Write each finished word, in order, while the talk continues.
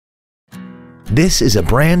This is a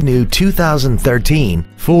brand new 2013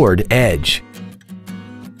 Ford Edge.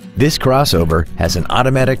 This crossover has an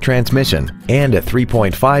automatic transmission and a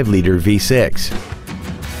 3.5-liter V6.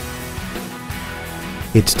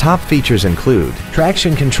 Its top features include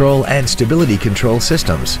traction control and stability control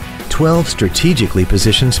systems, 12 strategically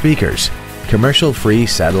positioned speakers, commercial-free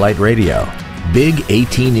satellite radio, big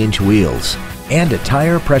 18-inch wheels, and a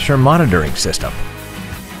tire pressure monitoring system.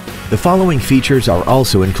 The following features are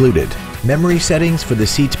also included: memory settings for the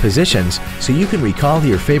seat's positions so you can recall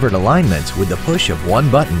your favorite alignments with the push of one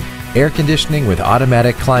button, air conditioning with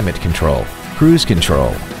automatic climate control, cruise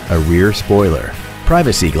control, a rear spoiler,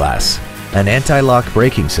 privacy glass, an anti-lock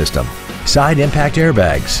braking system, side impact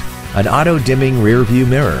airbags, an auto-dimming rear view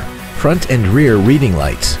mirror, front and rear reading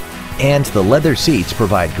lights, and the leather seats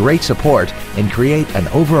provide great support and create an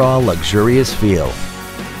overall luxurious feel.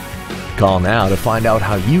 Call now to find out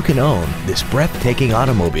how you can own this breathtaking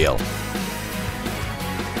automobile.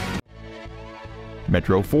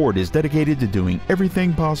 Metro Ford is dedicated to doing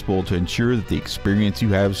everything possible to ensure that the experience you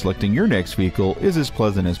have selecting your next vehicle is as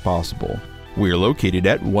pleasant as possible. We are located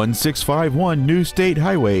at 1651 New State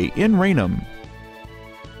Highway in Raynham.